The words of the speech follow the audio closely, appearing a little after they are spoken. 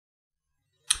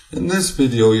In this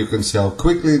video you can see how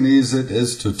quickly and easy it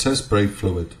is to test brake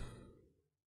fluid.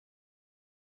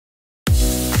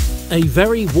 A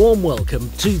very warm welcome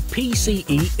to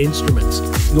PCE Instruments,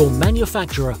 your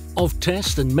manufacturer of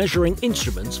test and measuring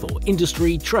instruments for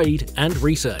industry, trade and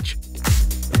research.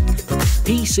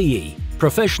 PCE,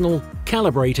 professional,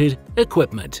 calibrated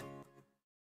equipment.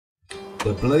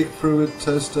 The brake fluid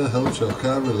tester helps your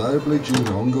car reliably during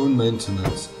ongoing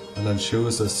maintenance and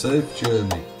ensures a safe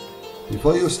journey.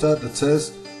 Before you start the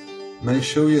test, make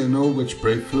sure you know which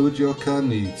brake fluid your car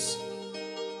needs.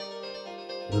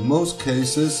 In most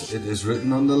cases, it is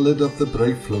written on the lid of the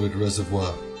brake fluid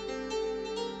reservoir.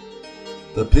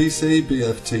 The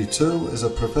PCE-BFT tool is a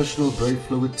professional brake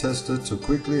fluid tester to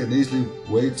quickly and easily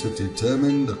way to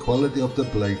determine the quality of the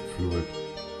brake fluid.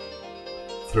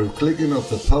 Through clicking of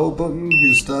the power button,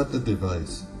 you start the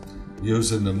device.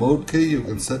 Using the mode key, you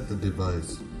can set the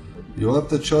device. You have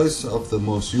the choice of the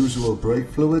most usual brake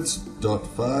fluids,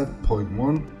 .5,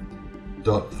 .1,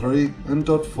 .3 and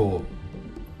 .4.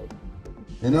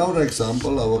 In our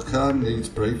example, our car needs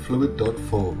brake fluid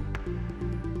 .4.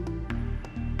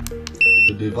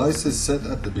 The device is set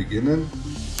at the beginning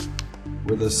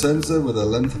with a sensor with a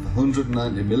length of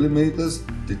 190 mm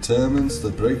determines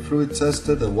the brake fluid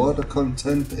tester the water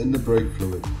content in the brake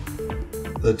fluid.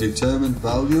 The determined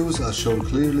values are shown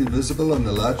clearly visible on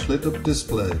the large lit-up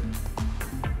display.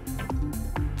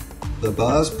 The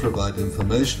bars provide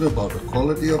information about the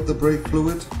quality of the brake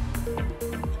fluid.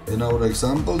 In our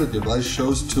example, the device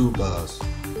shows 2 bars,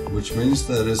 which means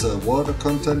there is a water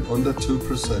content under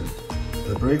 2%.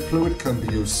 The brake fluid can be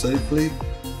used safely.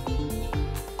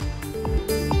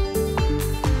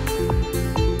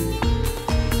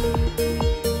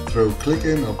 Through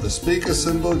clicking of the speaker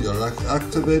symbol, you'll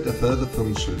activate a further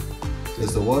function.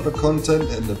 Is the water content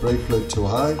in the brake fluid too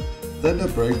high? Then the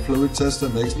brake fluid tester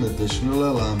makes an additional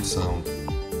alarm sound.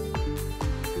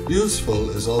 Useful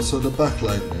is also the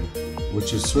backlighting,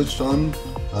 which is switched on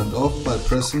and off by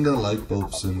pressing the light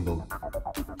bulb symbol.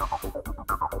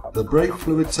 The brake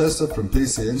fluid tester from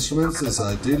PCE Instruments is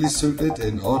ideally suited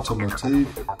in automotive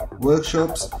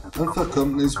workshops and for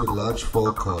companies with large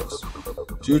forecourts.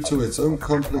 Due to its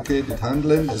uncomplicated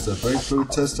handling, is the brake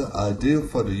fluid tester ideal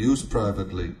for the use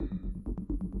privately.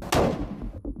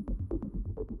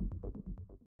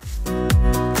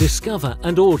 Discover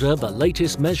and order the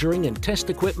latest measuring and test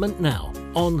equipment now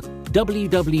on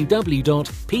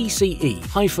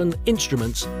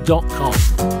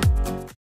www.pce-instruments.com.